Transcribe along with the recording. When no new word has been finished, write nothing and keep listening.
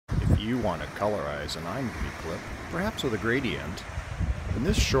you want to colorize an iMovie clip, perhaps with a gradient, in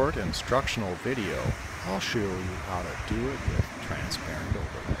this short instructional video, I'll show you how to do it with transparent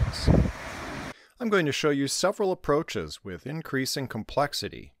overlays. I'm going to show you several approaches with increasing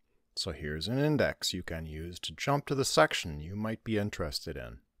complexity. So here's an index you can use to jump to the section you might be interested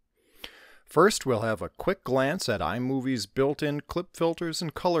in. First, we'll have a quick glance at iMovie's built-in clip filters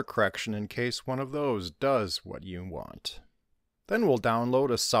and color correction in case one of those does what you want. Then we'll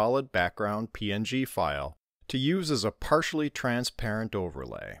download a solid background PNG file to use as a partially transparent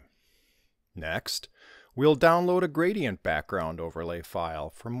overlay. Next, we'll download a gradient background overlay file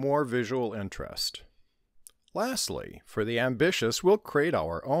for more visual interest. Lastly, for the ambitious, we'll create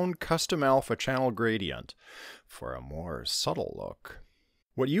our own custom alpha channel gradient for a more subtle look.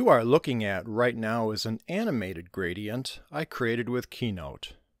 What you are looking at right now is an animated gradient I created with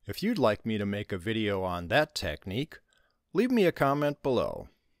Keynote. If you'd like me to make a video on that technique, leave me a comment below.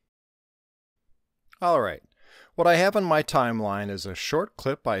 Alright, what I have on my timeline is a short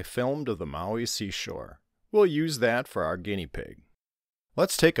clip I filmed of the Maui seashore. We'll use that for our guinea pig.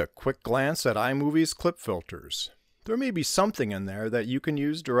 Let's take a quick glance at iMovie's clip filters. There may be something in there that you can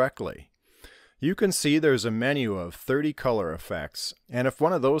use directly. You can see there's a menu of 30 color effects, and if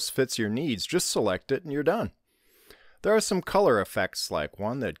one of those fits your needs, just select it and you're done. There are some color effects like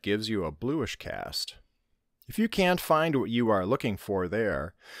one that gives you a bluish cast. If you can't find what you are looking for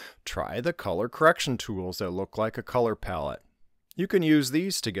there, try the color correction tools that look like a color palette. You can use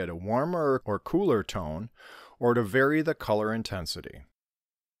these to get a warmer or cooler tone, or to vary the color intensity.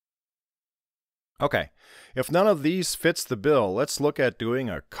 Okay, if none of these fits the bill, let's look at doing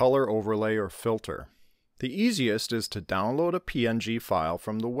a color overlay or filter. The easiest is to download a PNG file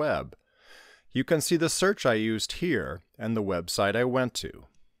from the web. You can see the search I used here and the website I went to.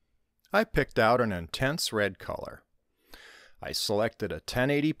 I picked out an intense red color. I selected a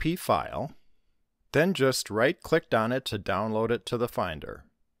 1080p file, then just right-clicked on it to download it to the Finder.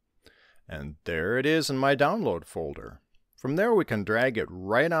 And there it is in my download folder. From there we can drag it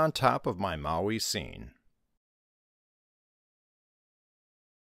right on top of my Maui scene.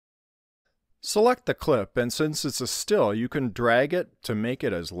 Select the clip, and since it's a still, you can drag it to make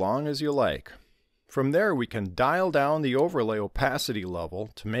it as long as you like. From there we can dial down the overlay opacity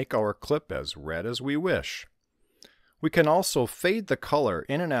level to make our clip as red as we wish. We can also fade the color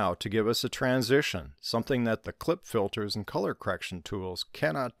in and out to give us a transition, something that the clip filters and color correction tools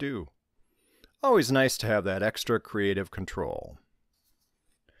cannot do. Always nice to have that extra creative control.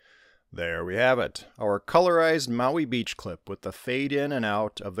 There we have it, our colorized Maui beach clip with the fade in and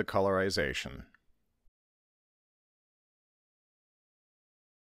out of the colorization.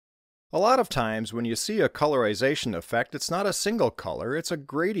 A lot of times when you see a colorization effect, it's not a single color, it's a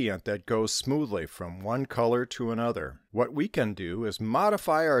gradient that goes smoothly from one color to another. What we can do is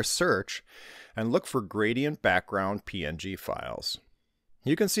modify our search and look for gradient background PNG files.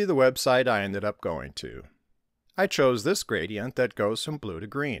 You can see the website I ended up going to. I chose this gradient that goes from blue to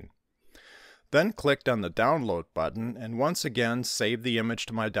green. Then clicked on the download button and once again saved the image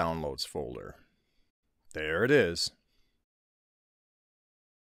to my downloads folder. There it is.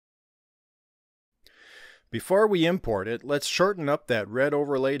 Before we import it, let's shorten up that red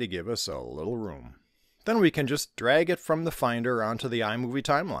overlay to give us a little room. Then we can just drag it from the Finder onto the iMovie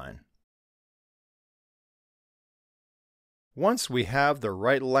timeline. Once we have the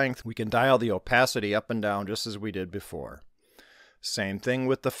right length, we can dial the opacity up and down just as we did before. Same thing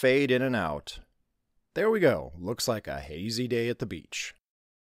with the fade in and out. There we go. Looks like a hazy day at the beach.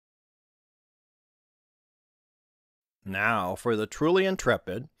 Now, for the truly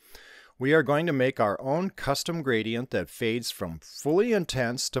intrepid, we are going to make our own custom gradient that fades from fully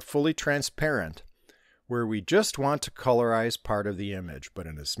intense to fully transparent, where we just want to colorize part of the image, but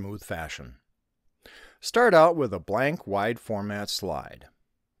in a smooth fashion. Start out with a blank wide format slide.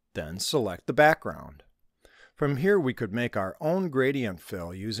 Then select the background. From here we could make our own gradient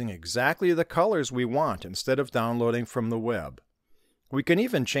fill using exactly the colors we want instead of downloading from the web. We can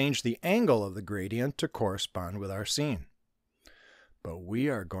even change the angle of the gradient to correspond with our scene. But we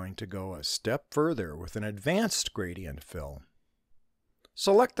are going to go a step further with an advanced gradient fill.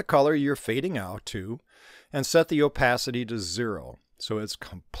 Select the color you're fading out to and set the opacity to 0 so it's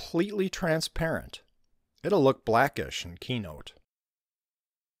completely transparent. It'll look blackish in Keynote.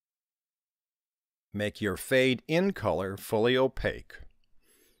 Make your fade in color fully opaque.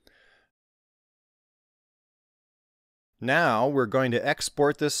 Now we're going to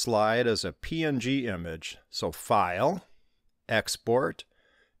export this slide as a PNG image. So File, Export,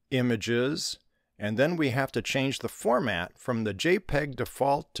 Images, and then we have to change the format from the JPEG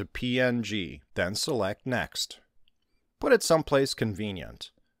default to PNG. Then select Next. Put it someplace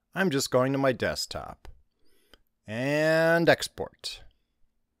convenient. I'm just going to my desktop. And export.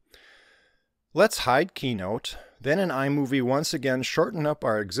 Let's hide Keynote, then in iMovie once again shorten up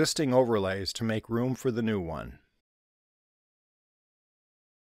our existing overlays to make room for the new one.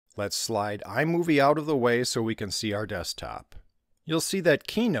 Let's slide iMovie out of the way so we can see our desktop. You'll see that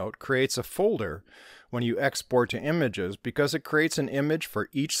Keynote creates a folder when you export to images because it creates an image for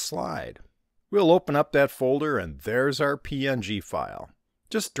each slide. We'll open up that folder and there's our PNG file.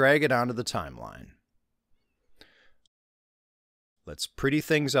 Just drag it onto the timeline. Let's pretty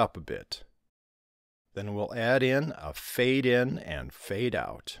things up a bit. Then we'll add in a fade in and fade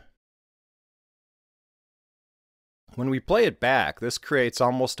out. When we play it back, this creates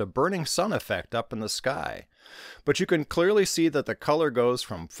almost a burning sun effect up in the sky. But you can clearly see that the color goes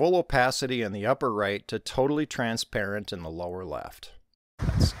from full opacity in the upper right to totally transparent in the lower left.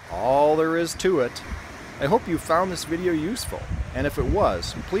 That's all there is to it. I hope you found this video useful, and if it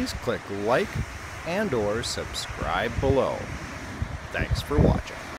was, please click like and/or subscribe below. Thanks for watching.